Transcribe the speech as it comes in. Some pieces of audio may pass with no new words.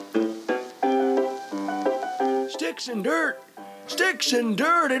sticks and dirt. Sticks and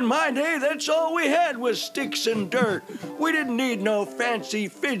dirt. In my day, that's all we had was sticks and dirt. We didn't need no fancy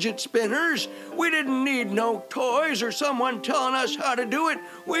fidget spinners. We didn't need no toys or someone telling us how to do it.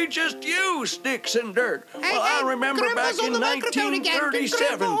 We just used sticks and dirt. Well, I remember back in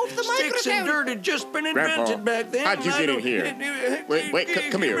 1937, sticks and dirt had just been invented back then. How'd you get in here? Wait,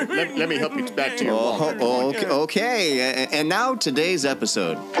 come here. Let me help you back to your walker. Okay. And now today's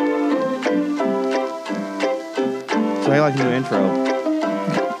episode. So I like the new intro.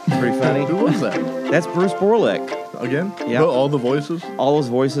 Pretty funny. Who was that? That's Bruce Borlick. Again? Yeah. All the voices? All those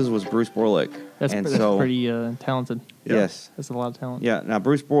voices was Bruce Borlick. That's pretty talented. Yes. That's a lot of talent. Yeah. Now,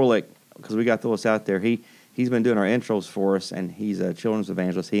 Bruce Borlick, because we got those out there, he's been doing our intros for us, and he's a children's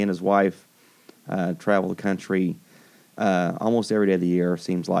evangelist. He and his wife travel the country almost every day of the year,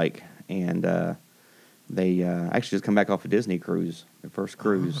 seems like. And they actually just come back off a Disney cruise, their first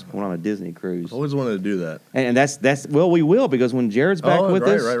cruise, going on a Disney cruise. Always wanted to do that. And that's well, we will, because when Jared's back with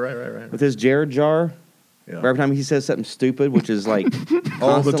us, right. with his Jared jar, Yeah. every time he says something stupid, which is like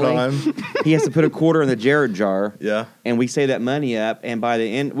All the constantly, time. he has to put a quarter in the Jared jar. Yeah. And we save that money up, and by the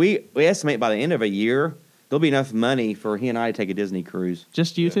end, we estimate by the end of a year, there'll be enough money for he and I to take a Disney cruise.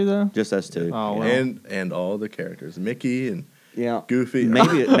 Just you two, though? Just us two. Oh, well. And all the characters. Mickey and Yeah. Goofy.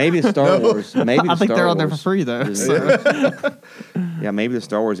 Maybe the Star Wars. Maybe the I think Star they're on there for Wars free, though. Disney cruise. Yeah, maybe the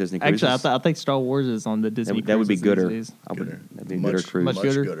Star Wars Disney cruise. Actually, I think Star Wars is on the Disney that would be cruises gooder. these days. That'd be a gooder cruise. Much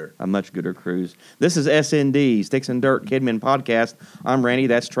gooder. A much gooder cruise. This is SND, Sticks and Dirt Kidman Podcast. I'm Randy.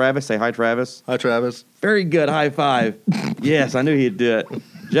 That's Travis. Say hi, Travis. Hi, Travis. Very good. High five. Yes, I knew he'd do it.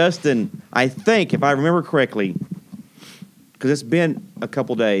 Justin, I think, if I remember correctly, because it's been a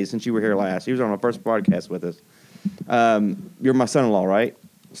couple days since you were here last. He was on my first podcast with us. You're my son-in-law, right?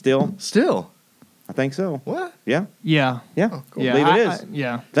 Still? I think so. What? Yeah? Yeah. Yeah. Oh, cool. Yeah. Believe it is.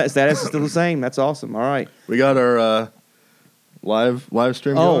 Yeah. That status is still the same. That's awesome. All right. We got our live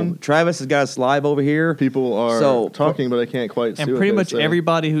stream Oh, going. Travis has got us live over here. People are talking, but I can't quite see And what pretty they much say.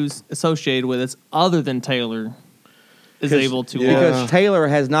 everybody who's associated with us, other than Taylor, is able to. Yeah. Because Taylor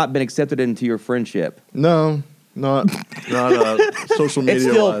has not been accepted into your friendship. No, not social It's media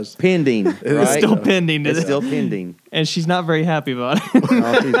still wise. pending, right? It's still pending. It's still pending. And she's not very happy about it.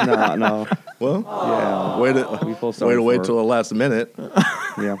 No, she's not. No. Well, Yeah. way We feel sorry to wait for till the last minute.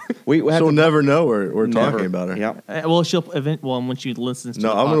 Yeah. We have She'll to never know we're never- talking about her. Yeah. Well, when she listens to No,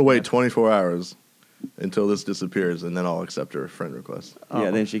 the I'm going to wait podcast. 24 hours until this disappears, and then I'll accept her friend request. Yeah.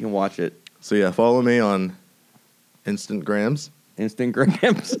 Then she can watch it. So yeah, follow me on Instagrams.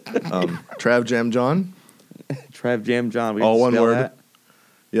 Instagrams. Trav Jam John. Trav Jam John. We All have to one spell word. that?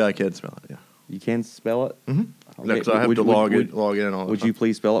 Yeah, I can spell it. Yeah, You can spell it. Mhm. Okay. because I have to log in. All the Would time. you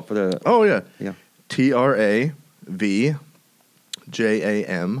please spell it for the? Oh yeah. Yeah.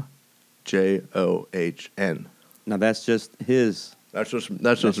 TravJamJohn. No, that's just his. That's just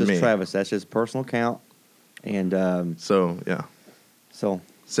That's just me. Travis. That's his personal account. And So yeah, so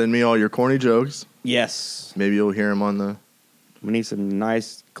send me all your corny jokes. yes, Maybe you'll hear them on the. we need some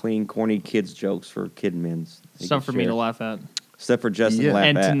nice, clean, corny kids jokes for kid men's. Stuff for me to laugh at. Stuff for Justin Yeah. to laugh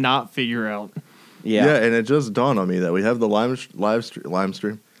And at. to not figure out. Yeah. And it just dawned on me that we have the live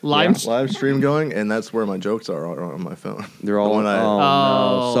stream going, and that's where my jokes are on my phone. They're all When I-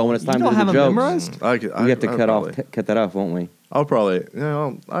 no. So when it's You time don't to do have the them jokes, memorized? I we have to I'll cut probably- cut that off, won't we? I'll probably.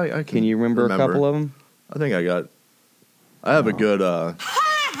 I Can you remember a couple of them? I think I got. I have a good.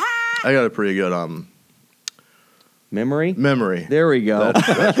 I got a pretty good Memory? memory. There we go.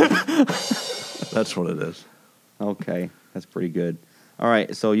 That's what it is. Okay, that's pretty good. All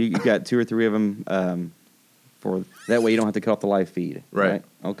right, so you got 2 or 3 of them for that way you don't have to cut off the live feed. Right.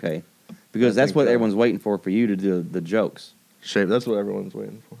 Okay. Because I that's think what so. everyone's waiting for you to do the jokes. Shave. That's what everyone's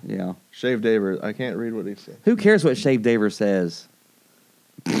waiting for. Yeah. Shave Davis. I can't read what he said. Who cares what Shave Daver says?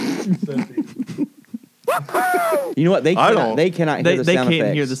 You know what? They I cannot, don't. they cannot hear the They sound can't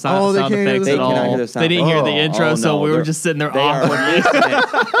effects. hear the sound, Oh, they sound can't hear effects the at sound- They cannot all. hear the sound They didn't hear the effects. intro, Oh, so no, we were they're- just sitting there They are awkwardly. missing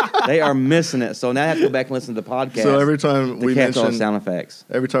it. They are missing it. So now I have to go back and listen to the podcast. So every time to we catch all the mention sound effects.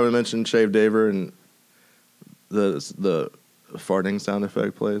 Shave Daver and the farting sound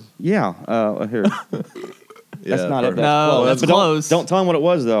effect plays. Yeah. Here. Yeah, That's not it. perfect. No, that's But don't- close. Don't tell him what it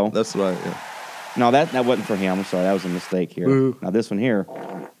was, though. That's right. Yeah. No, that wasn't for him. I'm sorry. That was a mistake here. Boo. Now, this one here.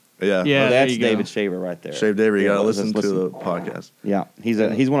 Yeah. Yeah. Oh, there that's you go. David Shaver right there. Shave Daver. You Yeah, gotta let's listen to listen. the podcast. Yeah.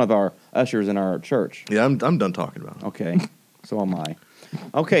 He's one of our ushers in our church. Yeah, I'm done talking about it. Okay. So am I.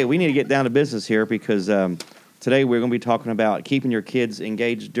 Okay, we need to get down to business here because today we're going to be talking about keeping your kids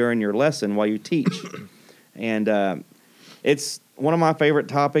engaged during your lesson while you teach. And it's one of my favorite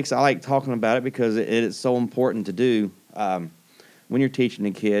topics. I like talking about it because it is so important to do when you're teaching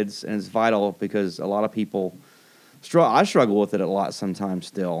the kids, and it's vital because a lot of people I struggle with it a lot sometimes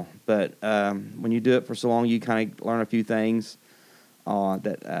still. But when you do it for so long, you kind of learn a few things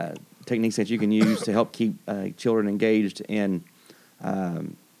that techniques that you can use to help keep children engaged in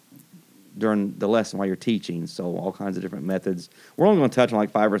during the lesson while you're teaching. So all kinds of different methods. We're only going to touch on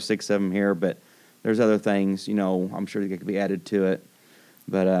like 5 or 6 of them here, but there's other things, I'm sure that could be added to it.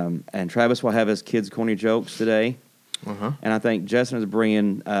 But and Travis will have his kids' corny jokes today. Uh-huh. And I think Justin is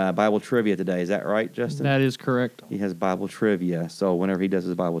bringing Bible trivia today. Is that right, Justin? That is correct. He has Bible trivia. So whenever he does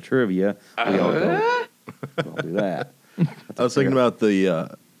his Bible trivia, we all go. We'll do that. I was thinking about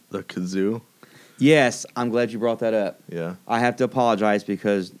the kazoo. Yes, I'm glad you brought that up. Yeah. I have to apologize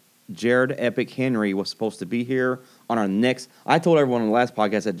because Jared Epic Henry was supposed to be here on our next. I told everyone on the last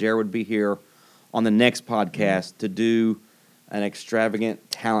podcast that Jared would be here on the next podcast to do an extravagant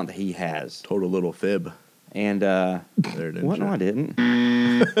talent that he has. Total little fib. And there, didn't what? you? No, I didn't.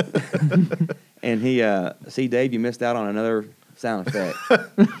 And he, see, Dave, you missed out on another sound effect.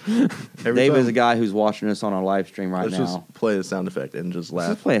 Dave is a guy who's watching us on our live stream right now. Let's just play the sound effect and just laugh.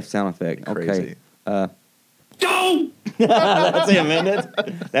 Let's play a sound effect. Crazy. Okay. That's him, isn't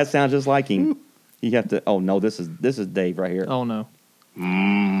it? That sounds just like him. You have to. Oh no, this is Dave right here. Oh no.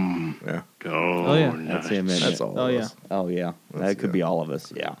 Yeah. Oh yeah. That's him. Isn't That's it? all. Oh of yeah. us. Oh yeah. Let's That could go. be all of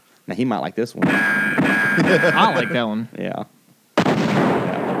us. Yeah. Now he might like this one. I like that one. Yeah.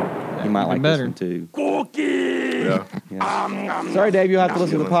 He might like better. this one too. Yeah. Yeah. Sorry, Dave. You'll have to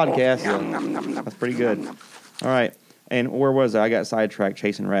listen to the podcast. That's pretty good. All right. And where was I? I got sidetracked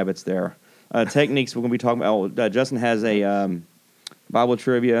chasing rabbits there. Techniques we're going to be talking about. Oh, Justin has a Bible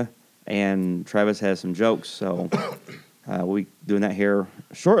trivia, and Travis has some jokes. So we'll be doing that here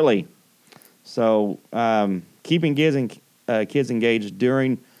shortly. So keeping kids engaged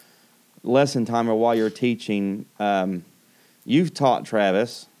during lesson time or while you're teaching. You've taught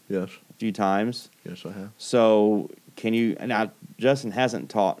Travis Yes. a few times. Yes, I have. So can you? Now Justin hasn't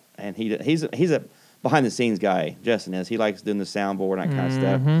taught, and he's a behind the scenes guy. Justin is. He likes doing the soundboard and that kind of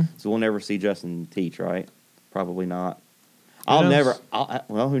stuff. So we'll never see Justin teach, right? Probably not. Who knows?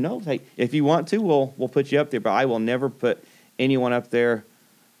 Well, who knows? Hey, if you want to, we'll put you up there. But I will never put anyone up there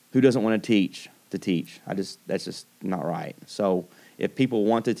who doesn't want to teach. That's just not right. So if people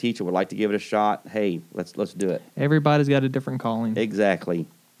want to teach or would like to give it a shot, hey, let's do it. Everybody's got a different calling. Exactly.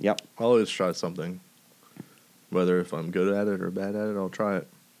 Yep. I'll always try something. Whether if I'm good at it or bad at it, I'll try it.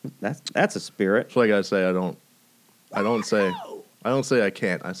 That's a spirit. That's like I say. I don't say I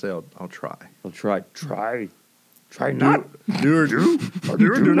can't. I say I'll try. We'll try not. Do or do. Or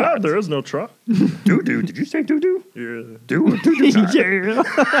do or do not. There is no try. Do. Did you say do? Yeah. Do or do not?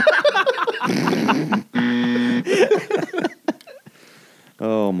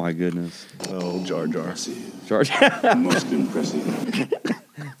 Oh my goodness. Oh, Jar Jar. George. Most impressive.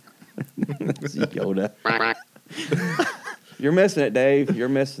 Yoda. You're missing it, Dave. You're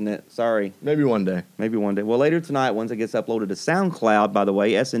missing it. Sorry. Maybe one day. Maybe one day. Well, later tonight, once it gets uploaded to SoundCloud, by the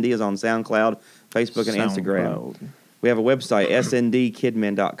way, S&D is on SoundCloud, Facebook, and Instagram. We have a website,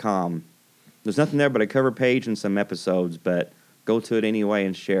 sndkidmen.com. There's nothing there but a cover page and some episodes, but go to it anyway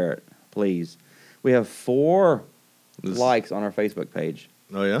and share it, please. We have 4 likes on our Facebook page.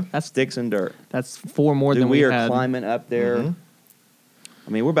 Oh yeah. That's Sticks and Dirt. 4 more Dude, than we are had. climbing up there. Mhm. I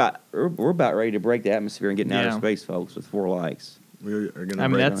mean, we're about ready to break the atmosphere and get out of Yeah. space, folks, with 4 likes. We are gonna. I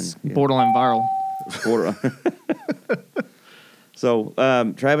mean, break that's Yeah. borderline viral. So,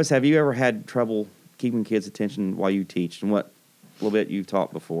 Travis, have you ever had trouble keeping kids' attention while you teach? And what little bit you've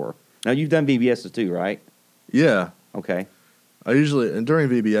taught before? Now, you've done VBSs too, right? Yeah. Okay. And during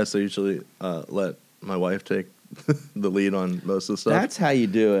VBS, I usually let my wife take the lead on most of the stuff. That's how you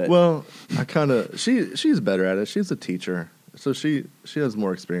do it. Well, I kind of she's better at it. She's a teacher, so she has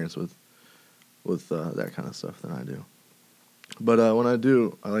more experience with that kind of stuff than I do. But when I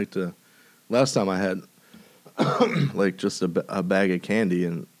do, I like to. Last time I had like just a bag of candy,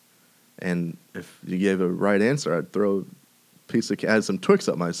 and if you gave a right answer, I'd throw a piece of. I had some Twix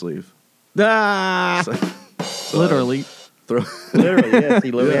up my sleeve. ah! So Literally. throw. Literally, yes.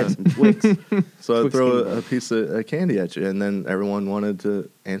 He literally Yeah. had some Twix. So I'd Twix throw candy a piece of candy at you, and then everyone wanted to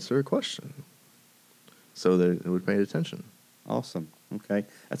answer a question, so they would pay attention. Awesome. Okay.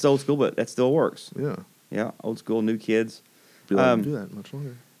 That's old school, but that still works. Yeah, Yeah. Old school, new kids. be able to do that much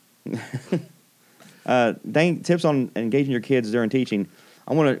longer. Dane, tips on engaging your kids during teaching.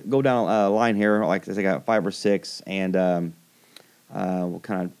 I want to go down a line here. Like I got 5 or 6, and we'll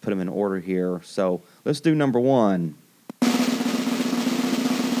kind of put them in order here. So let's do number 1.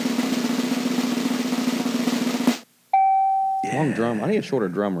 Long drum. I need a shorter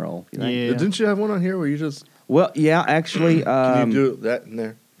drum roll. You think? Yeah. Didn't you have one on here where you just Well, yeah, actually. can you do that in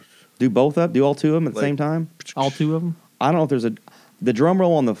there? Do both up? Do all two of them at the Like- same time? All two of them? I don't know if there's the drum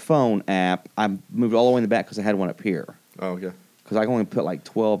roll on the phone app. I moved all the way in the back because I had one up here. Oh, okay. Because I can only put like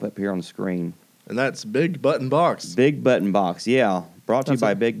 12 up here on the screen. And that's Big Button Box. Big Button Box, yeah. Brought to you That's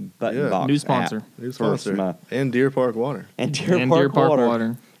by a- Big Button yeah. Box. New sponsor. app New for sponsor. some, And Deer Park Water. and Deer And Park, Deer Park Water.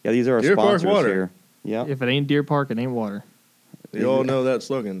 Water. Yeah, these are our Deer Park sponsors Water. here. Yeah. If it ain't Deer Park, it ain't water. You all know that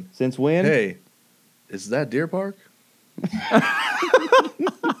slogan. Since when? Hey, is that Deer Park?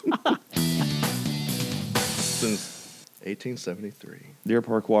 Since 1873. Deer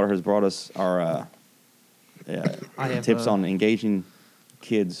Park Water has brought us our I have, tips on engaging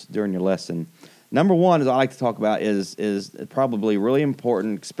kids during your lesson. Number one, as I like to talk about, is probably really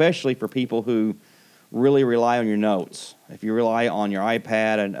important, especially for people who really rely on your notes. If you rely on your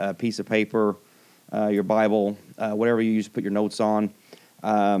iPad and a piece of paper, your Bible, whatever you use to put your notes on,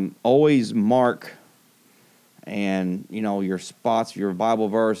 always mark and your spots, your Bible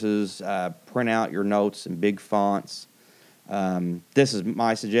verses. Print out your notes in big fonts. This is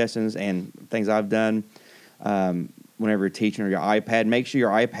my suggestions and things I've done. Whenever you're teaching or your iPad, make sure your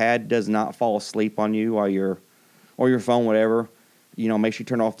iPad does not fall asleep on you while or your phone, whatever. Make sure you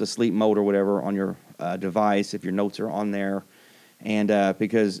turn off the sleep mode or whatever on your device if your notes are on there. And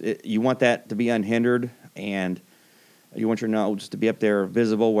because you want that to be unhindered, and you want your notes to be up there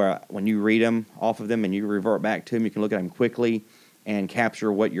visible where when you read them off of them and you revert back to them, you can look at them quickly and capture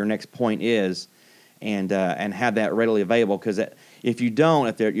what your next point is and have that readily available. Because if you don't,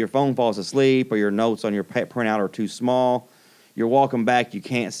 if your phone falls asleep or your notes on your printout are too small, you're walking back, you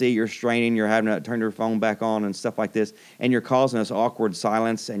can't see, you're straining, you're having to turn your phone back on and stuff like this, and you're causing this awkward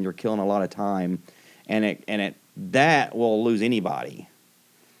silence and you're killing a lot of time. And that will lose anybody,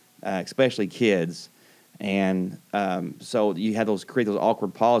 especially kids. And so you have create those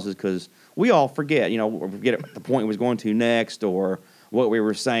awkward pauses because we all forget, forget the point we was going to next or what we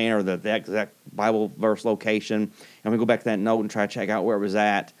were saying or the exact Bible verse location, and we go back to that note and try to check out where it was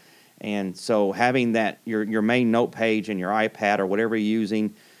at. And so having that your main note page in your iPad or whatever you're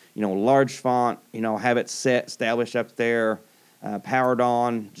using, large font, have it established up there, powered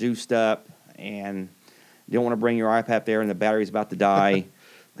on, juiced up, and you don't want to bring your iPad there and the battery's about to die.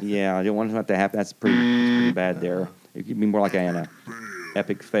 Yeah, you don't want that to happen. That's pretty bad there. It could be more like an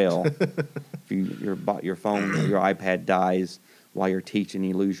epic fail. If your phone or your iPad dies while you're teaching,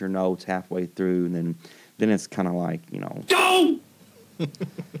 you lose your notes halfway through, and then it's kind of like, and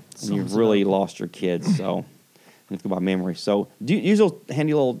you've really lost your kids. So you have to go by memory. So use those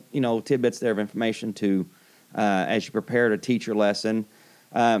handy little tidbits there of information to as you prepare to teach your lesson.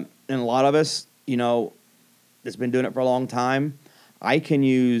 And a lot of us, that's been doing it for a long time, I can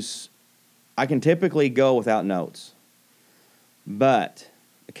typically go without notes. But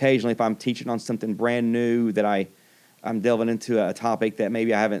occasionally, if I'm teaching on something brand new that I'm delving into a topic that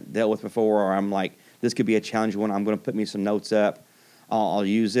maybe I haven't dealt with before, or I'm like, this could be a challenging one, I'm going to put me some notes up, I'll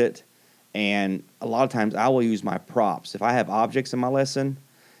use it. And a lot of times I will use my props. If I have objects in my lesson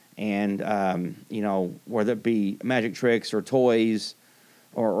and, whether it be magic tricks or toys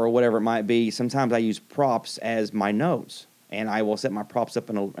or whatever it might be, sometimes I use props as my notes. And I will set my props up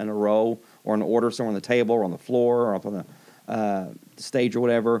in a row or in order somewhere on the table or on the floor or up on the stage or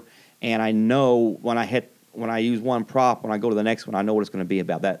whatever. And I know when I use one prop, when I go to the next one, I know what it's going to be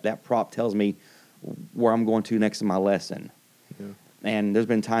about. That prop tells me where I'm going to next in my lesson. Yeah. And there's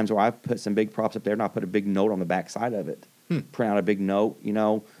been times where I've put some big props up there and I put a big note on the back side of it. Print out a big note,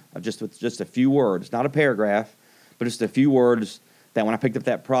 with just a few words, not a paragraph, but just a few words that when I picked up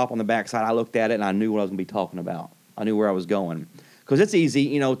that prop on the back side, I looked at it and I knew what I was going to be talking about. I knew where I was going. Because it's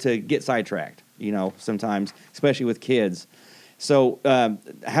easy, to get sidetracked, sometimes, especially with kids. So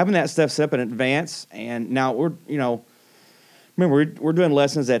having that stuff set up in advance, and now remember, we're doing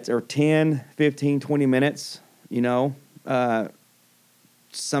lessons that are 10, 15, 20 minutes,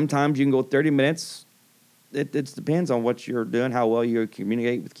 Sometimes you can go 30 minutes. It depends on what you're doing, how well you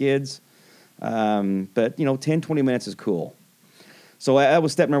communicate with kids. But, 10, 20 minutes is cool. So that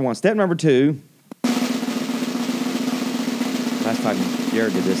was step number one. Step number two. Last time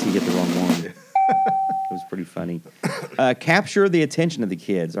Jared did this, he hit the wrong one. It was pretty funny. Capture the attention of the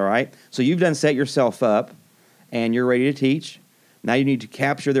kids, all right? So you've done set yourself up, and you're ready to teach. Now you need to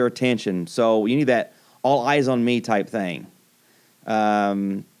capture their attention. So you need that all eyes on me type thing. I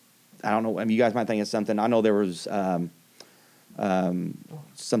don't know. You guys might think of something. I know there was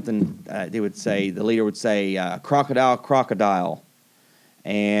something the leader would say, crocodile, crocodile.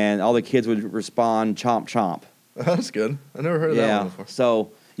 And all the kids would respond, chomp, chomp. That's good. I never heard of that one before.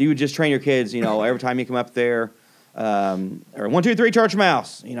 So you would just train your kids, every time you come up there, or 1, 2, 3, church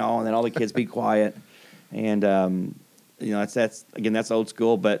mouse, and then all the kids be quiet. And You know, that's old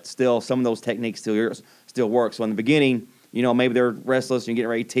school, but still some of those techniques still work. So in the beginning, you know, maybe they're restless and you're getting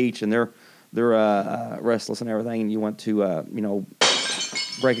ready to teach, and they're restless and everything, and you want to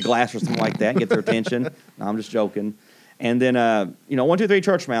break a glass or something like that and get their attention. No, I'm just joking. And then, 1, 2, 3,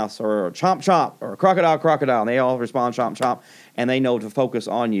 church mouse, or chomp, chomp, or crocodile, and they all respond chomp, chomp, and they know to focus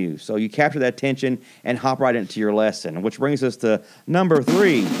on you. So you capture that attention and hop right into your lesson, which brings us to number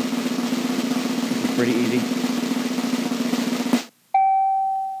 3. It's pretty easy.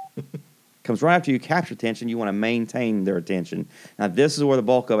 Comes right after you capture attention, you want to maintain their attention. Now, this is where the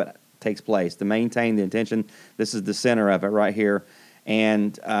bulk of it takes place, to maintain the attention. This is the center of it right here.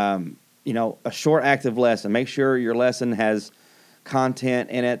 And, a short active lesson. Make sure your lesson has content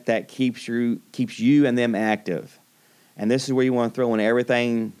in it that keeps you and them active. And this is where you want to throw in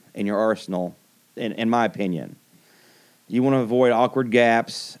everything in your arsenal, in my opinion. You want to avoid awkward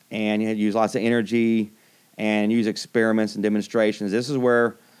gaps, and you use lots of energy and use experiments and demonstrations. This is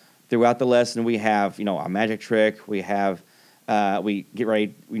where throughout the lesson we have, a magic trick. We have we get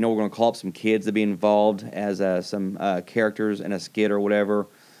ready. We know we're going to call up some kids to be involved as some characters in a skit or whatever.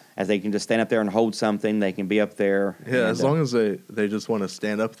 As they can just stand up there and hold something, they can be up there. Yeah, as long as they just want to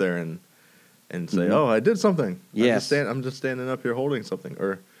stand up there and say, "Oh, I did something." Yes, I'm just standing up here holding something.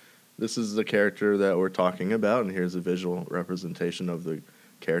 Or this is the character that we're talking about, and here's a visual representation of the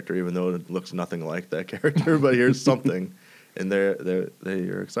character, even though it looks nothing like that character. But here's something, and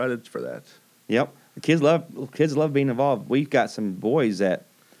they're excited for that. Yep. Kids love being involved. We've got some boys that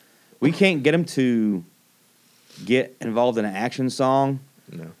we can't get them to get involved in an action song.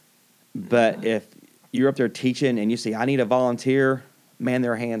 No. But if you're up there teaching and you say, "I need a volunteer," man,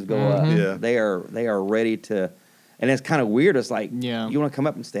 their hands go up. Yeah. They are ready to, and it's kind of weird. It's like, Yeah. you want to come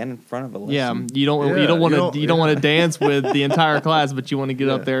up and stand in front of a lesson. Yeah, you don't want to dance with the entire class, but you want to get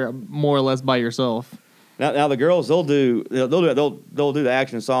up there more or less by yourself. Now the girls, they'll do the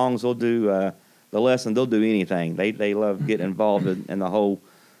action songs. They'll do the lesson. They'll do anything. They love getting involved in the whole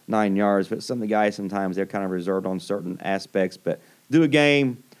 9 yards. But some of the guys, sometimes they're kind of reserved on certain aspects. But do a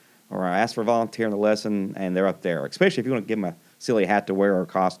game or ask for a volunteer in the lesson, and they're up there. Especially if you want to give them a silly hat to wear or a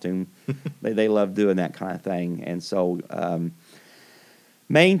costume. they love doing that kind of thing. And so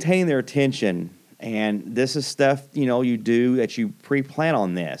maintain their attention. And this is stuff, you do that you pre-plan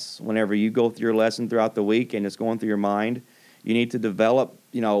on this. Whenever you go through your lesson throughout the week and it's going through your mind, you need to develop,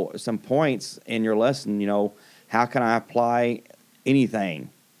 some points in your lesson. How can I apply anything?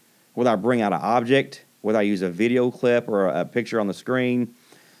 Whether I bring out an object, whether I use a video clip or a picture on the screen,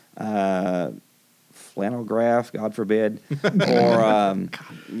 flannel graph, God forbid, or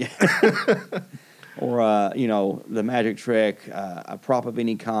the magic trick, a prop of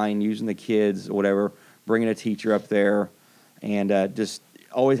any kind, using the kids or whatever, bringing a teacher up there, and just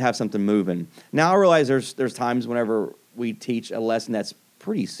always have something moving. Now I realize there's times whenever we teach a lesson that's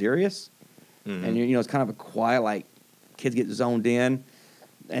pretty serious, and it's kind of a quiet, like kids get zoned in,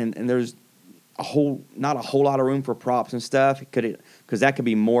 and there's not a whole lot of room for props and stuff, because that could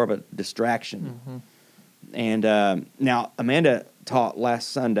be more of a distraction. Mm-hmm. And now Amanda taught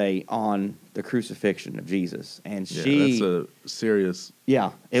last Sunday on the crucifixion of Jesus, and that's a serious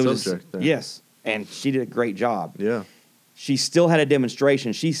subject there. Yes, and she did a great job. Yeah, she still had a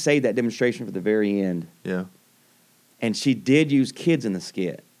demonstration. She saved that demonstration for the very end. Yeah, and she did use kids in the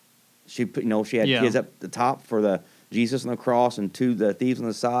skit. She had kids up the top for the Jesus on the cross and the thieves on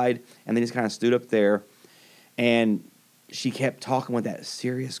the side, and they just kind of stood up there, and she kept talking with that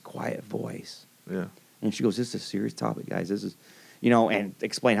serious, quiet voice. Yeah. And she goes, "This is a serious topic, guys. This is," and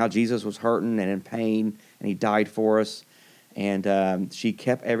explain how Jesus was hurting and in pain, and he died for us. And she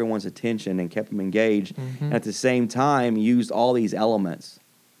kept everyone's attention and kept them engaged. Mm-hmm. And at the same time, used all these elements.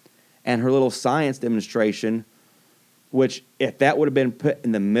 And her little science demonstration, which if that would have been put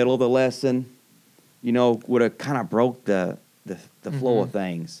in the middle of the lesson, would have kind of broke the flow of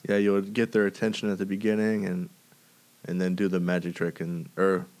things. Yeah, you would get their attention at the beginning and then do the magic trick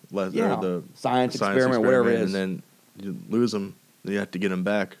or the science experiment, whatever it is. And then you lose them. You have to get them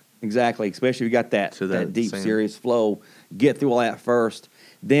back. Exactly, especially if you got that deep, serious flow. Get through all that first.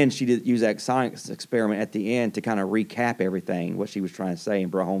 Then she did use that science experiment at the end to kind of recap everything, what she was trying to say,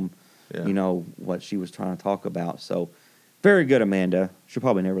 and brought home, what she was trying to talk about. So, very good, Amanda. She'll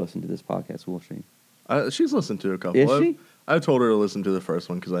probably never listen to this podcast, will she? She's listened to a couple. Is she? I told her to listen to the first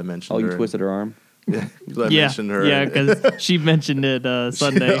one because I mentioned her. Oh, you twisted her arm? Yeah, because I mentioned her. Yeah, because she mentioned it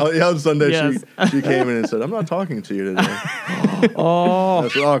Sunday. On Sunday, yes. she came in and said, "I'm not talking to you today." Oh.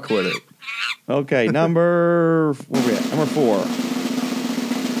 That's I'll quit it. Okay, number 4.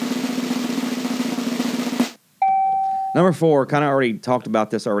 Number 4, kind of already talked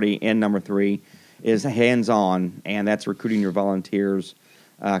about this already in number 3, is hands-on, and that's recruiting your volunteers,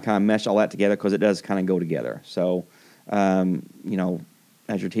 kind of mesh all that together because it does kind of go together. So, you know,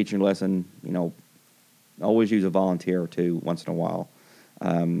 as you're teaching your lesson, you know, always use a volunteer or two once in a while.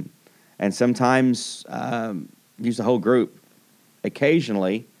 And sometimes use the whole group.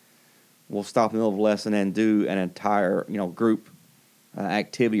 Occasionally, we'll stop in the middle of a lesson and do an entire, you know, group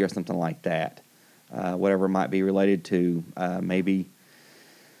activity or something like that. Whatever it might be related to, maybe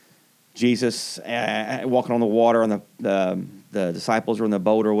Jesus walking on the water, and the disciples are in the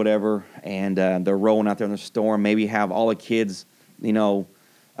boat or whatever, and they're rowing out there in the storm. Maybe have all the kids, you know,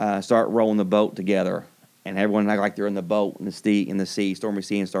 start rowing the boat together, and everyone act like they're in the boat in the sea, stormy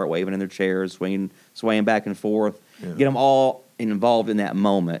sea, and start waving in their chairs, swaying back and forth. Yeah. Get them all involved in that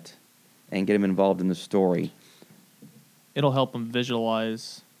moment, and get them involved in the story. It'll help them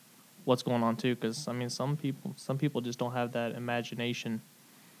visualize what's going on too, because I mean, some people just don't have that imagination.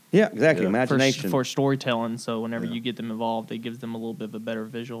 Yeah, exactly. Imagination for storytelling. So whenever you get them involved, it gives them a little bit of a better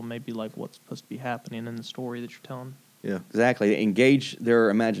visual, maybe like what's supposed to be happening in the story that you're telling. Yeah, exactly. Engage their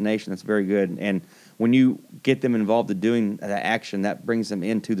imagination. That's very good. And when you get them involved in doing that action, that brings them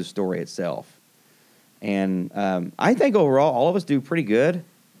into the story itself. And I think overall, all of us do pretty good.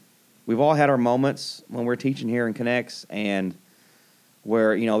 We've all had our moments when we're teaching here in Connects, and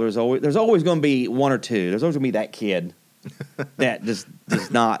where, you know, there's always going to be one or two. There's always going to be that kid that just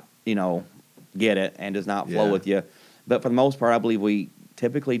does not, you know, get it and does not flow with you. But for the most part, I believe we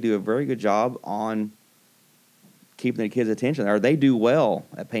typically do a very good job on keeping the kids' attention, or they do well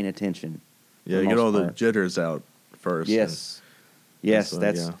at paying attention. Yeah, you get all the jitters out first. Yes,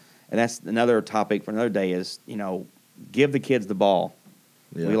 and that's another topic for another day. Is, you know, give the kids the ball.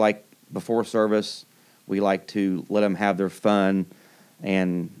 Yeah. We like before service, we like to let them have their fun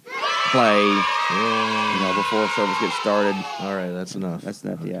and play. Yeah. You know, before service gets started. All right, that's enough. That's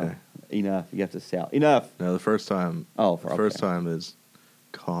enough. Okay. Yeah, enough. You have to shout enough. No, the first time. First time is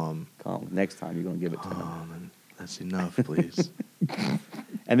calm. Calm. Next time you're going to give it to them. And that's enough, please.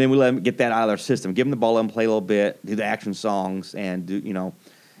 And then we let them get that out of their system. Give them the ball, let them play a little bit, do the action songs, and do, you know,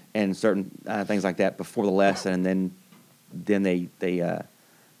 and certain things like that before the lesson, and then they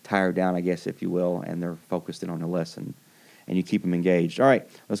tire down, I guess, if you will, and they're focused in on the lesson, and you keep them engaged. All right,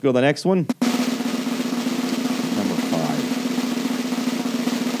 let's go to the next one.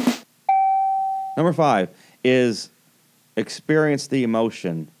 Number 5 is experience the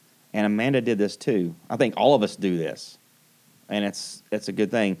emotion, and Amanda did this too. I think all of us do this, and it's a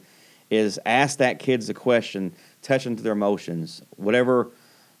good thing. Is ask that kids a question, touch into their emotions, whatever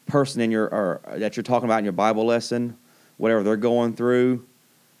person that you're talking about in your Bible lesson, whatever they're going through.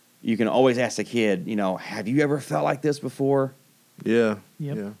 You can always ask the kid, you know, have you ever felt like this before? Yeah.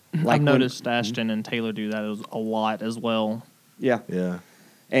 Yep. Yeah. Like I've noticed Ashton and Taylor do that a lot as well. Yeah. Yeah.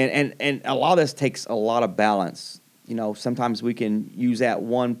 And a lot of this takes a lot of balance. You know, sometimes we can use that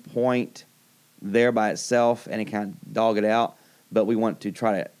one point there by itself and it kind of dog it out, but we want to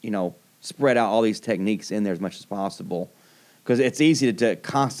try to, you know, spread out all these techniques in there as much as possible. Because it's easy to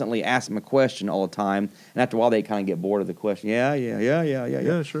constantly ask them a question all the time, and after a while they kind of get bored of the question. Yeah,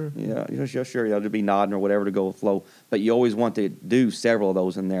 sure. Yeah, sure. They'll just be nodding or whatever to go with flow. But you always want to do several of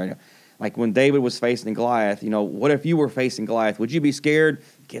those in there. Like when David was facing Goliath, you know, what if you were facing Goliath? Would you be scared?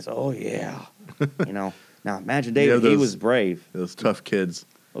 Kids, oh yeah. You know, now imagine David. He was brave. Those tough kids.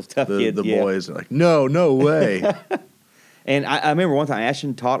 The boys are like, no way. And I remember one time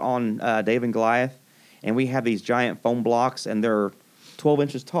Ashton taught on David and Goliath. And we have these giant foam blocks, and they're 12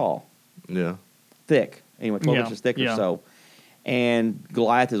 inches tall. Yeah. Thick. Anyway, 12 inches thick or so. And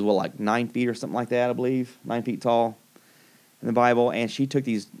Goliath is, like 9 feet or something like that, I believe. 9 feet tall in the Bible. And she took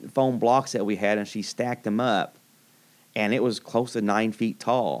these foam blocks that we had, and she stacked them up. And it was close to 9 feet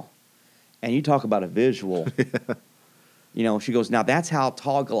tall. And you talk about a visual. Yeah. You know, she goes, now that's how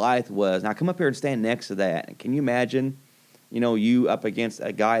tall Goliath was. Now come up here and stand next to that. Can you imagine, you know, you up against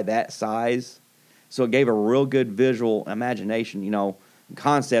a guy that size? So it gave a real good visual imagination, you know,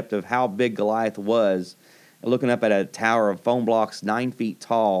 concept of how big Goliath was. Looking up at a tower of foam blocks 9 feet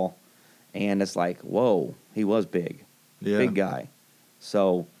tall, and it's like, whoa, he was big. Yeah. Big guy.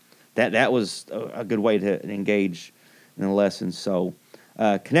 So that was a good way to engage in the lesson. So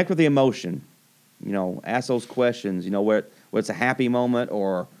connect with the emotion. You know, ask those questions, you know, where it's a happy moment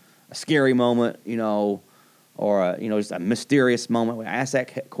or a scary moment, you know, or you know, just a mysterious moment. Ask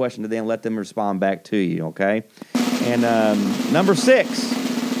that question to them, let them respond back to you, okay? And number 6.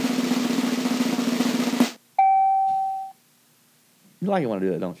 You like you want to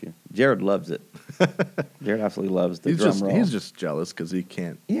do it, don't you? Jared loves it. Jared absolutely loves the drum roll. He's just jealous because he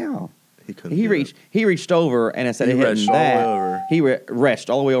can't. Yeah. couldn't He do reached. He reached over, and instead He of hitting reached all the way that, over. he reached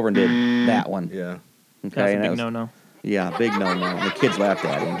all the way over and did that one. it. Yeah. Okay, That's a and that big was- no-no. Yeah, big no. And the kids laughed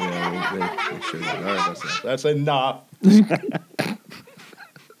at him. Yeah, they should have. All right, that's enough.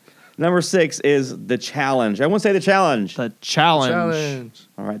 Number 6 is the challenge. Everyone say the challenge. The challenge. Challenge.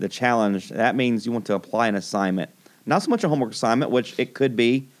 All right, the challenge. That means you want to apply an assignment. Not so much a homework assignment, which it could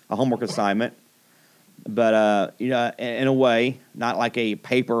be a homework assignment, but in a way, not like a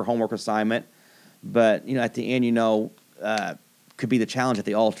paper homework assignment, but at the end, could be the challenge at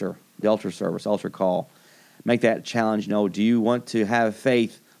the altar service, altar call. Make that challenge. Do you want to have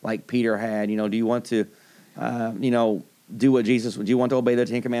faith like Peter had? Do you want to, do what Jesus? Do you want to obey the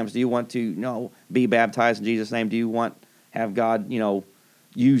 10 Commandments? Do you want to, be baptized in Jesus' name? Do you want have God,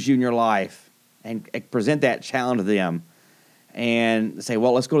 use you in your life and present that challenge to them, and say,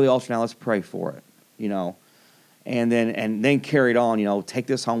 well, let's go to the altar now. Let's pray for it, and then carry it on. Take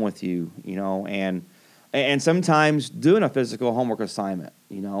this home with you, and sometimes doing a physical homework assignment,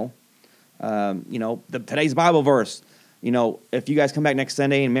 today's Bible verse. If you guys come back next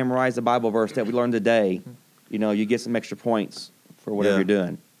Sunday and memorize the Bible verse that we learned today, you get some extra points for whatever you're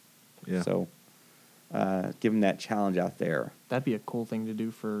doing. Yeah. So, give them that challenge out there. That'd be a cool thing to do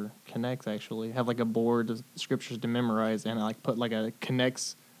for Connects, actually. Have like a board of scriptures to memorize and like put like a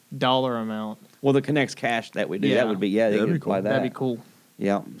Connects dollar amount. Well, the Connects cash that we do, Yeah. that would be, they That'd could be apply cool. that. That'd be cool.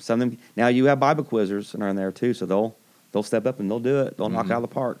 Yeah. Some of them, now you have Bible quizzers and are in there too, so they'll step up and they'll do it. They'll knock it out of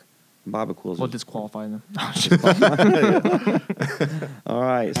the park. Bible quizzers. We'll disqualify them. All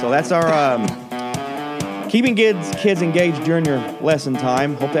right, so that's our keeping kids engaged during your lesson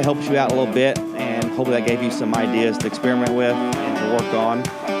time. Hope that helps you out a little bit, and hopefully that gave you some ideas to experiment with and to work on.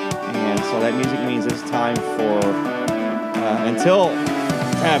 And so that music means it's time for until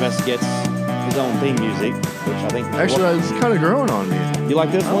Travis gets his own theme music, which I think Actually, it's kind of growing on me. you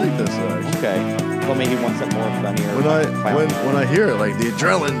like this I one? like this actually. Okay. Well, maybe he wants something more funnier. When I hear it, like the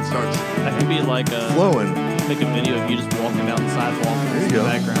adrenaline starts That could be like flowing. make a video of you just walking down the sidewalk There you in the go.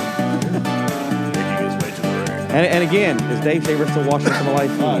 background. Making his way to the ring. And again, is Dave Shaver still watching some of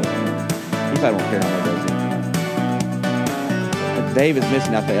live feed? He probably won't care now, does he? Dave is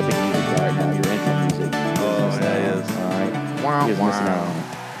missing out the epic music right now, your intro music. Oh, yeah, he is. All right. Wow, He is missing out. wow.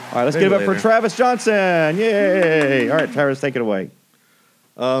 All right, let's Maybe give it up for later. Travis Johnson. Yay! All right, Travis, take it away.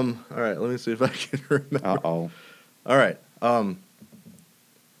 All right, let me see if I can remember. Uh-oh. All right.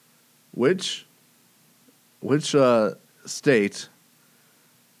 Which state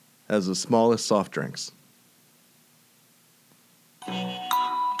has the smallest soft drinks? All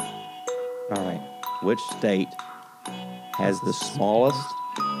right. Which state has the smallest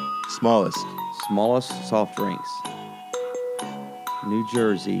soft drinks? New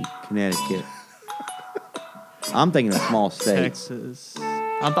Jersey, Connecticut. I'm thinking of small states. Texas.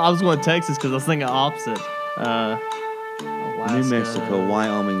 I was going to Texas because I was thinking opposite. Alaska, New Mexico,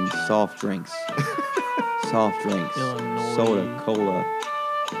 Wyoming, soft drinks. Soft drinks. Illinois. Soda, cola.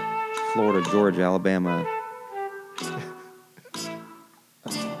 Florida, Georgia, Alabama.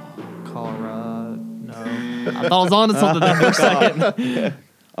 Colorado. No. I thought I was on to something there for a second.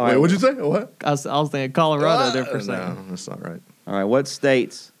 All Wait, right. what'd you say? What? I was thinking Colorado there for a second. No, that's not right. All right. What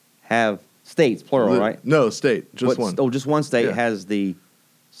states have states plural, right? No, state. Just What- one. Oh, just one state Yeah. has the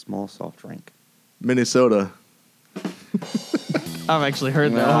small soft drink. Minnesota. I've actually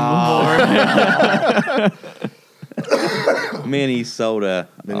heard that one before. Minnesota.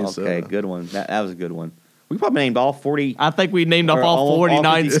 Minnesota. Okay, good one. That was a good one. We probably named all 40. I think we named off or all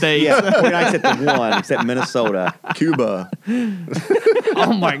 49 50 states. Yeah, 49 except the one, except Minnesota. Cuba.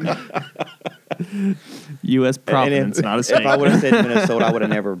 Oh my god. U.S. Providence, not a If state. I would have said Minnesota, it would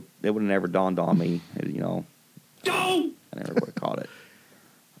have never dawned on me. I never would have caught it.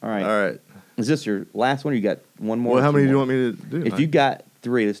 All right. All right. Is this your last one? Or you got one more? Well, or how two many do you more? want me to do? If you got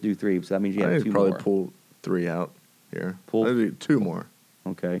 3, let's do 3. So that means you I have could 2 probably more. pull 3 out here. Pull- I'll do 2 more.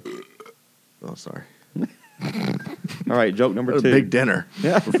 Okay. Oh, sorry. All right. Joke number Had 2. a big dinner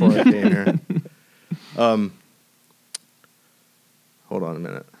Yeah. before I came here. Hold on a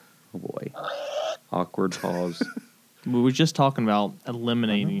minute. Oh boy. Awkward pause. We were just talking about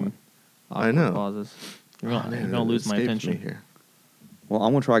eliminating I awkward know. pauses. You're Oh, gonna man, it lose my escaped me attention. here. Well,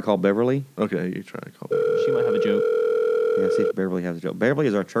 I'm gonna try to call Beverly. Okay, you try to call me. She might have a joke. Yeah, see if Beverly has a joke. Beverly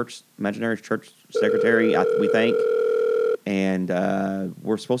is our imaginary church secretary, we think, and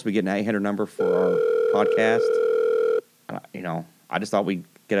we're supposed to be getting an 800 number for our podcast. I just thought we'd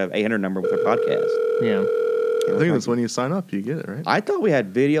get an 800 number with our podcast. Yeah. I think that's when you sign up, you get it, right? I thought we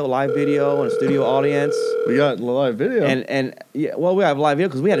had live video, and a studio audience. We got live video. And yeah, well, we have live video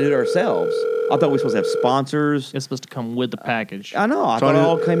because we had to do it ourselves. I thought we were supposed to have sponsors. It's supposed to come with the package. I know. I thought it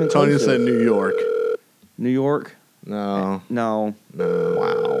all came inclusive. Tony said New York. New York? No. No.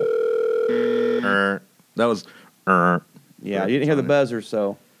 Wow. That was. Yeah, you didn't hear the buzzer,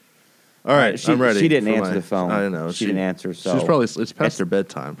 so. All right, I'm ready. She didn't for answer the phone. I know. She didn't answer, so. She's probably, it's past her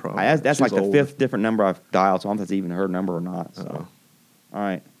bedtime, probably. That's She's like the old. 5th different number I've dialed, so I don't know if that's even her number or not. So. All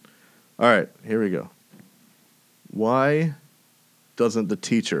right. All right, here we go. Why doesn't the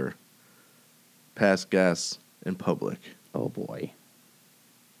teacher pass gas in public? Oh, boy.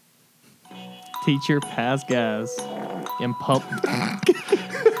 Teacher pass gas in pub.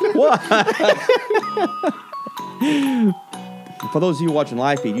 What? For those of you watching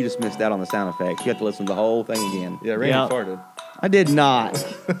live feed, you just missed out on the sound effects. You have to listen to the whole thing again. Yeah, Randy Yeah. farted. I did not.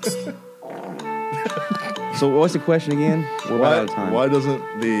 So what's the question again? We're about out of time. Why doesn't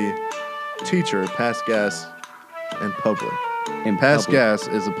the teacher pass gas in public? In Pass public? gas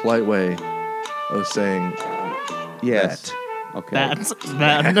is a polite way of saying Yes. that. Okay. That's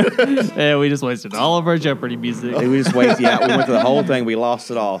that. Yeah, we just wasted all of our Jeopardy music. Hey, we just wait. Yeah, we went through the whole thing. We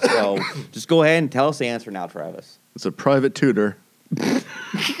lost it all. So just go ahead and tell us the answer now, Travis. It's a private tutor.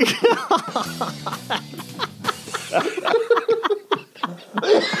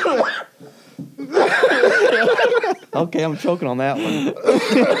 Okay, I'm choking on that one.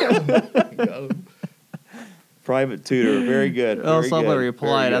 Private tutor. Very good. Oh, very somebody good,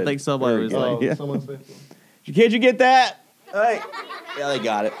 replied. very I good, think somebody very was good. like, Yeah. Someone say Kids, you get that? Hey. Yeah, they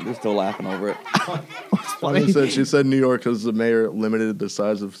got it. They're still laughing over it. She said New York because the mayor limited the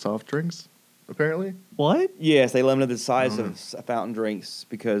size of soft drinks, apparently. What? Yes, they limited the size of fountain drinks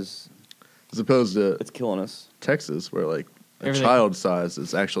because As opposed to it's killing us. Texas, where like a Everything- child size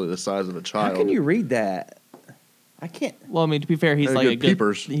is actually the size of a child. How can you read that? I can't. Well, I mean, to be fair, he's They're like good a good.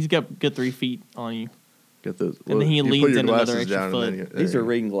 peepers. He's got good 3 feet on you. Get those? And then he you put leans your in another glasses extra down foot. and then These are you,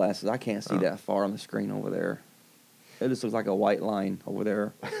 reading glasses. I can't see Oh. that far on the screen over there. It just looks like a white line over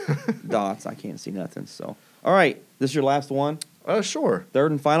there. Dots. I can't see nothing. So, all right. This is your last one. Sure.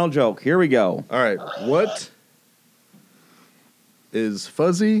 Third and final joke. Here we go. All right. What is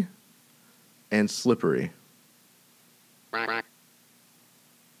fuzzy and slippery?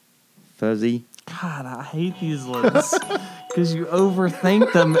 Fuzzy. God, I hate these lists because you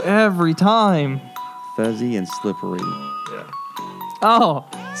overthink them every time. Fuzzy and slippery. Yeah. Oh,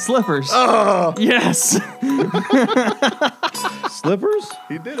 slippers. Oh, Yes. Slippers?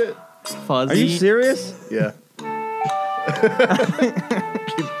 he did it. Fuzzy. Are you serious? Yeah. keep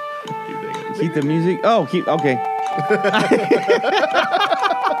doing it. Keep the music. Oh, keep. Okay.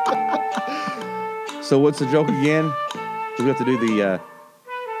 So what's the joke again? We have to do the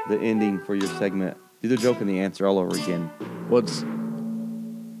ending for your segment. Do the joke and the answer all over again. What's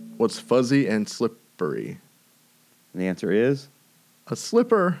fuzzy and slippery? And the answer is A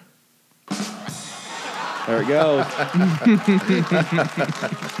slipper. there it goes.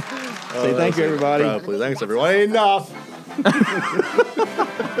 Say thank you, everybody. Probably. Thanks, everyone. Enough.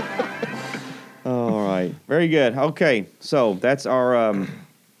 All right. Very good. Okay. So that's our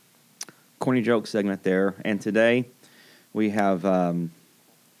corny joke segment there. And today we have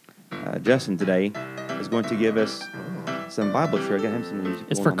Justin today is going to give us some Bible trivia. I got him some music.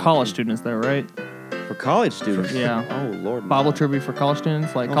 It's going for on my college feed. students, though, right? For college students. Yeah. Oh Lord. Bible no. trivia for college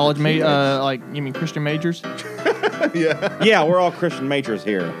students, like Oh, college for kids. like you mean Christian majors? Yeah. Yeah, we're all Christian majors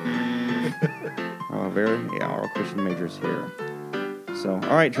here. We're all Christian majors here. So,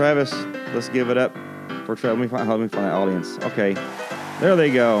 all right, Travis, let's give it up for Travis. Let me find the audience. Okay, there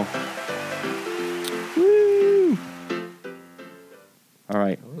they go. Woo! All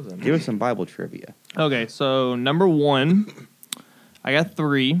right, give us some Bible trivia. Okay, so number 1, I got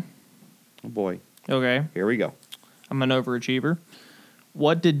 3. Oh boy, Okay, here we go. I'm an overachiever.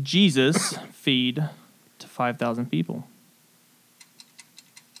 What did Jesus feed to 5,000 people?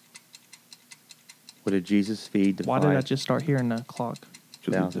 What did Jesus feed to Why did I just start hearing the clock?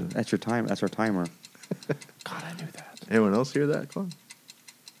 5,000? That's your time. That's our timer. God, I knew that. Anyone else hear that, Claude?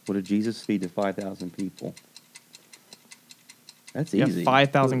 What did Jesus feed to 5,000 people? That's You easy. have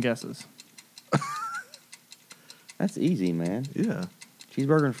 5,000 guesses. That's easy, man. Yeah.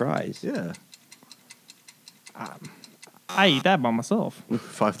 Cheeseburger and fries. Yeah. I eat that by myself.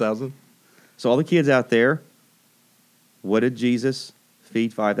 5,000? So all the kids out there, what did Jesus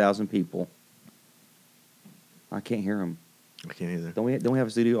feed 5,000 people? I can't hear them. I can't either. Don't we have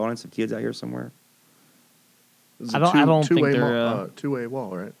a studio audience of kids out here somewhere? It's I a don't think two-way they're, two-way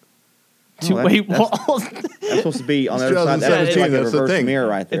wall, right? Two-way that's- walls. That's supposed to be on the It's other side. That's 2017, like a that's the reverse thing. mirror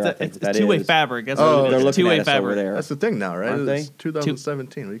right there. I It's think a that two-way is. fabric. That's Oh, what it They're is. looking Two-way at us over fabric. there. That's the thing now, right? Aren't It's they?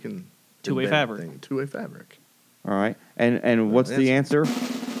 2017. We can Two-way invent fabric. thing. Two-way fabric. All right. And what's the answer?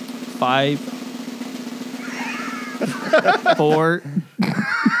 5, 4.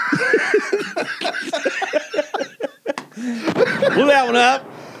 Pull that one up.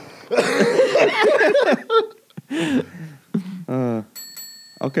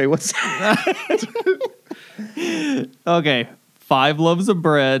 Okay, what's Okay, 5 loaves of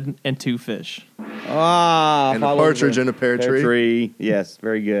bread and 2 fish. ah? And a follow partridge the in a pear tree. Yes,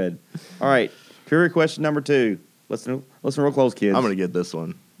 very good. All right, trivia question number 2. Listen real close, kids. I'm gonna get this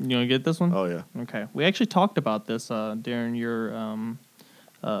one. You want to get this one? Oh yeah. Okay. We actually talked about this during your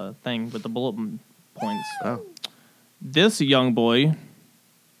thing with the bullet points. Oh. This young boy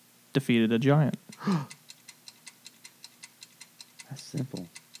defeated a giant. That's simple.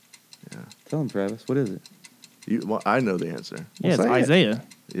 Yeah. Tell him, Travis. What is it? Well, I know the answer. Yeah, it's say it. Isaiah.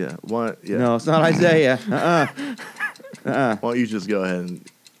 Yeah. Why? Yeah. No, it's not Isaiah. Why don't you just go ahead and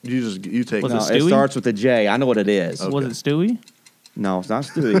you take Was No, it it Stewie? starts with a J. I know what it is. Okay. Was it Stewie? No, it's not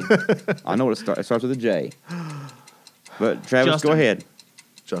Stewie. I know what it starts. It starts with a J. But Travis, Justin. go ahead.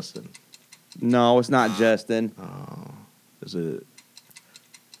 Justin. No, it's not Justin. Is it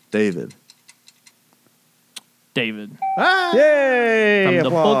David? David. Yay! From the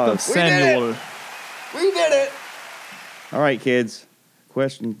applause. book of Samuel. We did it. All right, kids.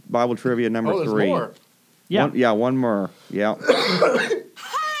 Question Bible trivia number there's 3. more. Yeah. One more. Yeah.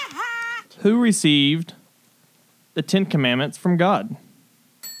 Who received the 10 Commandments from God?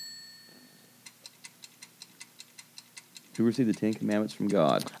 Who received the 10 Commandments from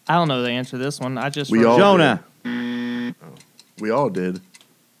God? I don't know the answer to this one. I just We wrote- all Jonah. We all did.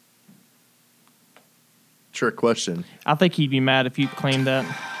 Trick question. I think he'd be mad if you claimed that.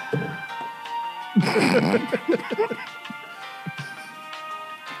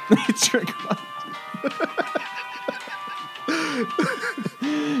 Trick.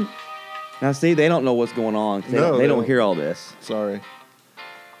 Now, see, they don't know what's going on. They, No, they they don't don't. hear all this. Sorry.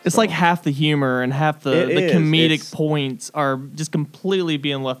 It's like half the humor and half the It is. comedic It's- points are just completely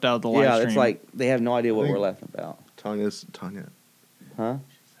being left out of the live Yeah, stream. it's like they have no idea what Think- we're laughing about. Tanya. Huh?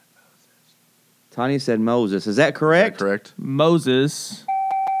 Tanya said Moses. Is that Is that correct? correct? Moses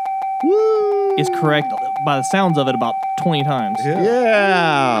is correct by the sounds of it about 20 times.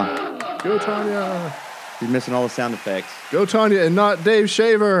 Yeah. Go Tanya. He's missing all the sound effects. Go Tanya and not Dave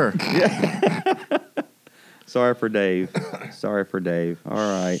Shaver. Sorry for Dave. Sorry for Dave. All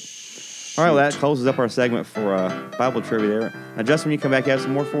right. All right, well, that closes up our segment for Bible trivia there. Now, Justin, when you come back, you have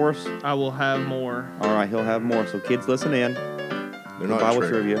some more for us? I will have more. All right, he'll have more. So, kids, listen in. They're not Bible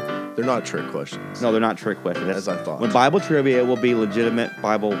trick. trivia. They're not trick questions. No, they're not trick questions. As I thought. When Bible trivia, it will be legitimate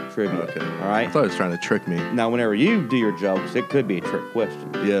Bible trivia. Okay. All I right? thought it was trying to trick me. Now, whenever you do your jokes, it could be a trick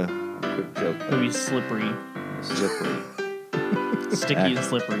question. Yeah. Quick joke. Maybe slippery. Slippery. Sticky and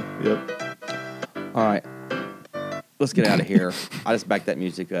slippery. Yep. All right. Let's get out of here. I just backed that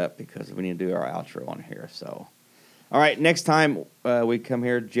music up because we need to do our outro on here. So, all right. Next time we come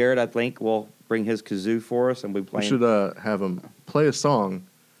here, Jared, I think, will bring his kazoo for us, and we We play. should have him play a song,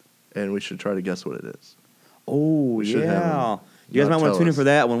 and we should try to guess what it is. Oh, we should have yeah. him You guys not might want tell to tune in us. for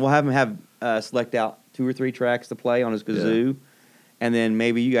that one. We'll have him select out 2 or 3 tracks to play on his kazoo. And then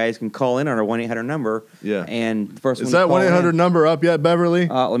maybe you guys can call in on our 1-800 number. Yeah. And the first Is one that to call 1-800 in- number up yet, Beverly?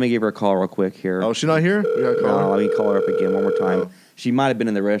 Let me give her a call real quick here. Oh, she not here? You gotta call No, her. let me call her up again one more time. Oh. She might have been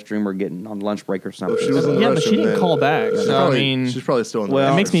in the restroom or getting on lunch break or something. she was in the Yeah, but she restroom didn't then. call back. She's So, I probably- mean, she's probably still in the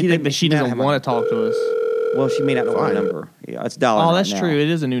Well, it makes me she think didn't- that she she didn't doesn't have want to talk to us. Well, she may not know Fine. the number. Yeah, it's dialing Oh, right that's now. true. It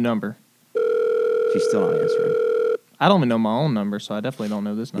is a new number. She's still not answering. I don't even know my own number, so I definitely don't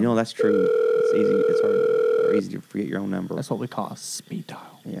know this You number. know, that's true. It's easy. It's hard or easy to forget your own number. That's what we call a speed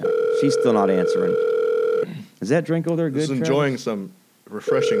dial. Yeah, she's still not answering. Is that drink over there good? Just Travis? enjoying some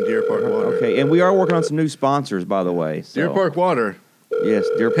refreshing Deer Park water. Okay, and we are working on some new sponsors, by the way. So. Deer Park water. Yes,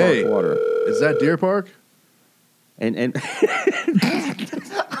 Deer Park Hey. water. Is that Deer Park? And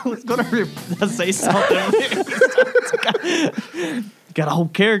I was going to say something. Got a whole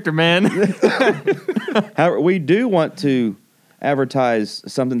character, man. however, we do want to advertise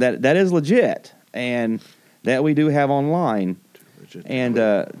something that is legit and that we do have online. And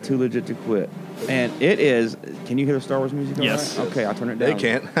Too Legit to Quit. And it is. Can you hear the Star Wars music? all Yes. right? Okay, I'll turn it They down.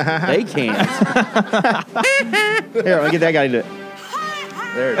 can't. They can't. Here, let me get that guy to do it.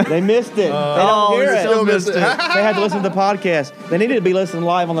 There. They missed it. They Oh, don't hear you it. still missed it. They had to listen to the podcast. They needed to be listening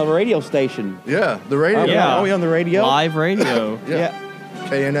live on the radio station. Yeah, the radio. Yeah. Are we on the radio? Live radio. Yeah.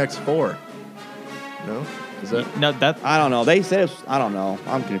 KNX4. No? Is that? No, that I don't know. They said it's, I don't know.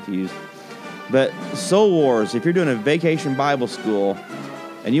 I'm confused. But Soul Wars, if you're doing a vacation Bible school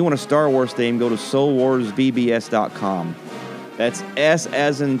and you want a Star Wars theme, go to soulwarsvbs.com. That's S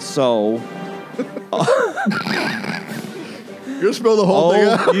as in soul. You'll spell the whole thing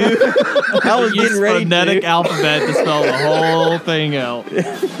out. I was Use getting ready phonetic to. alphabet to spell the whole thing out.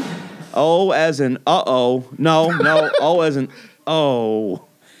 O as in uh-oh. No. O as in oh.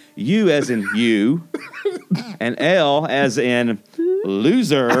 U as in you. And L as in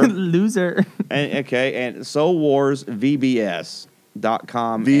loser. Loser. And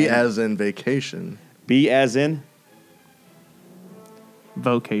soulwarsvbs.com. V and as in vacation. B as in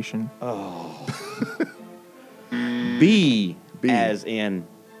Vocation. B, B. as in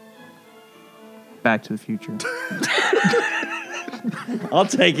Back to the Future. I'll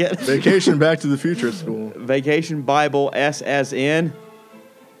take it. Vacation Back to the Future School. Vacation Bible, S as in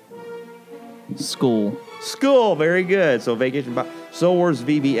School. school. Very good. So Vacation Bible, Soul Wars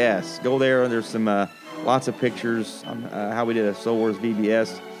VBS. Go there, and there's some lots of pictures on how we did a Soul Wars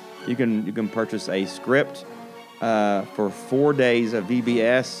VBS. You can purchase a script for 4 days of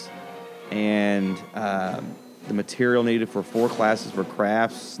VBS, and the material needed for 4 classes for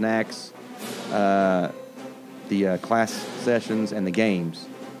crafts, snacks, the class sessions, and the games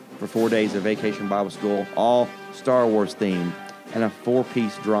for 4 days of Vacation Bible School, all Star Wars themed, and a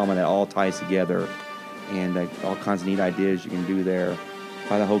 4-piece drama that all ties together, and all kinds of neat ideas you can do there.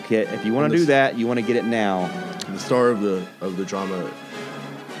 Buy the whole kit. If you want to do that, you want to get it now. The star of the drama,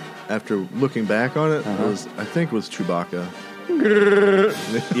 after looking back on it, was Chewbacca.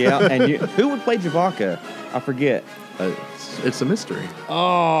 Yeah, and who would play Chewbacca? I forget. It's a mystery.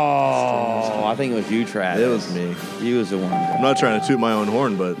 Oh, I think it was you, Travis. It was me. You was the one. I'm not trying to toot my own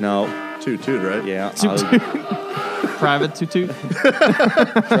horn, but No. toot, right? Yeah. Private Tutu.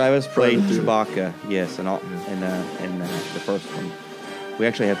 Travis played Private Tutu. Chewbacca. Yes, and the first one. We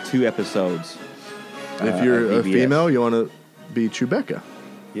actually have 2 episodes. And if you're of a VBS. female, you want to be Chewbacca.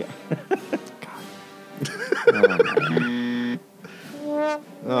 Yeah.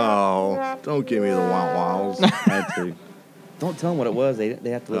 Oh, don't give me the wow wows. Had to. Don't tell them what it was. They have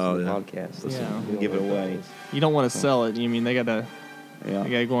to listen Oh, to the yeah. podcast. Yeah. We'll give it away. You don't want to sell it. You mean they gotta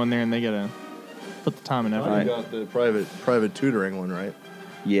Yeah. go in there and they gotta put the time and effort. Right. You got the private tutoring one, right?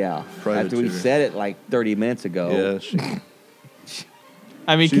 Yeah. Private After we tutor. said it like 30 minutes ago. Yeah.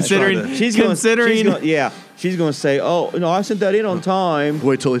 I mean, She's considering trying to- She's going to say, "Oh, no, I sent that in on time."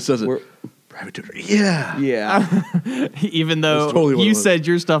 Wait till he says it. We're- Private tutor. Yeah. Yeah. even though That's totally what you it was. said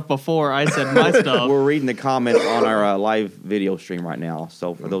your stuff before, I said my stuff. We're reading the comments on our live video stream right now.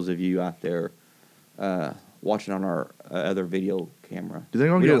 So for those of you out there watching on our other video camera, Do you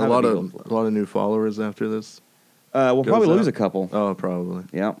think I'll we get don't a have lot video of flow. new followers after this? We'll probably goes lose out? a couple. Oh, probably.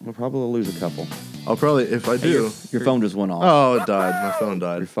 Yeah, we'll probably lose a couple. I'll probably, if I do. Your phone just went off. Oh, it died. My phone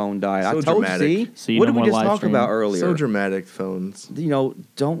Your died. phone died. So I told dramatic. you. So you What no did we more just live talk stream. about earlier? So dramatic phones.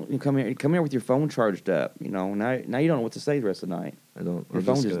 Don't come here with your phone charged up. Now you don't know what to say the rest of the night. I don't. Your I'm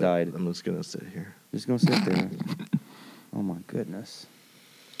phone just just gonna- died. I'm just gonna sit here. Just gonna sit there. Oh my goodness.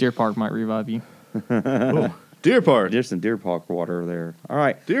 Deer Park might revive you. Oh, Deer Park. Just some Deer Park water there. All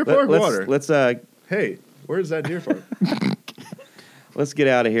right. Deer Park water. Let's Hey, where's that Deer Park? let's get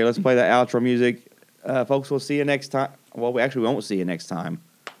out of here. Let's play the outro music. Folks, we'll see you next time. Well, we actually won't see you next time.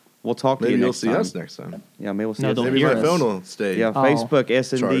 We'll talk to Maybe you you'll next see time. us next time. Yeah, maybe we'll see No, us they'll next Maybe hear my us. phone will stay. Yeah, Oh. Facebook,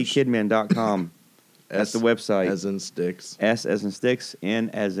 Charged. sndkidman.com. That's the website. As in sticks. S as in sticks,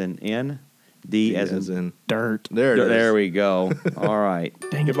 N as in N, D as in Dirt. There it is. There we go. All right.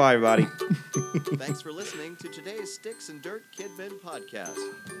 Dang it. Goodbye, everybody. Thanks for listening to today's Sticks and Dirt Kidman podcast.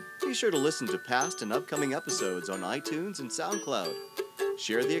 Be sure to listen to past and upcoming episodes on iTunes and SoundCloud.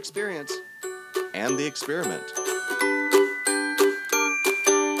 Share the experience and the experiment.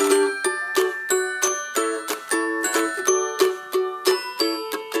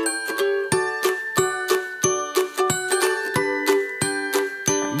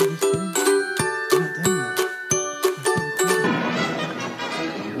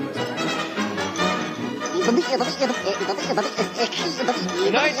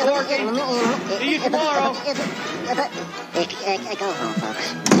 Good night, Corky. See you tomorrow. Go home, folks.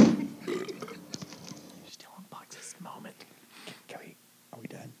 Still unbox this moment. Are we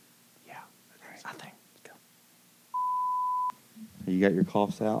done? Yeah. I think. You got your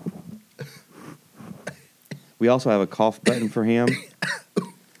coughs out? We also have a cough button for him.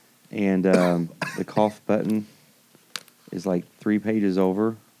 And the cough button is like 3 pages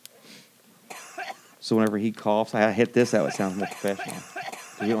over. So whenever he coughs, I hit this out. It sounds more professional.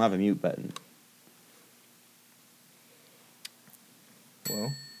 'Cause we don't have a mute button.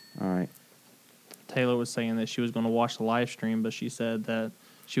 Well, All right. Taylor was saying that she was going to watch the live stream, but she said that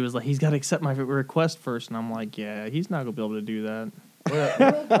She was like, he's got to accept my request first. And I'm like, yeah, he's not going to be able to do that.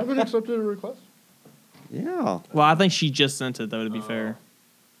 I haven't accepted a request. Yeah. Well, I think she just sent it, though, to be fair.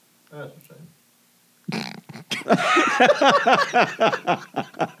 That's a shame.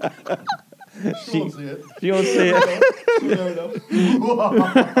 She won't see it. You don't see it. She never knows.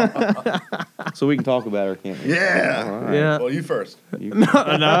 So we can talk about her, can't we? Yeah. All right. Yeah. Well, you first. You, No.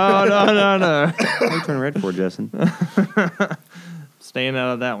 what are you turning red for, Justin? Staying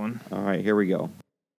out of that one. All right, here we go.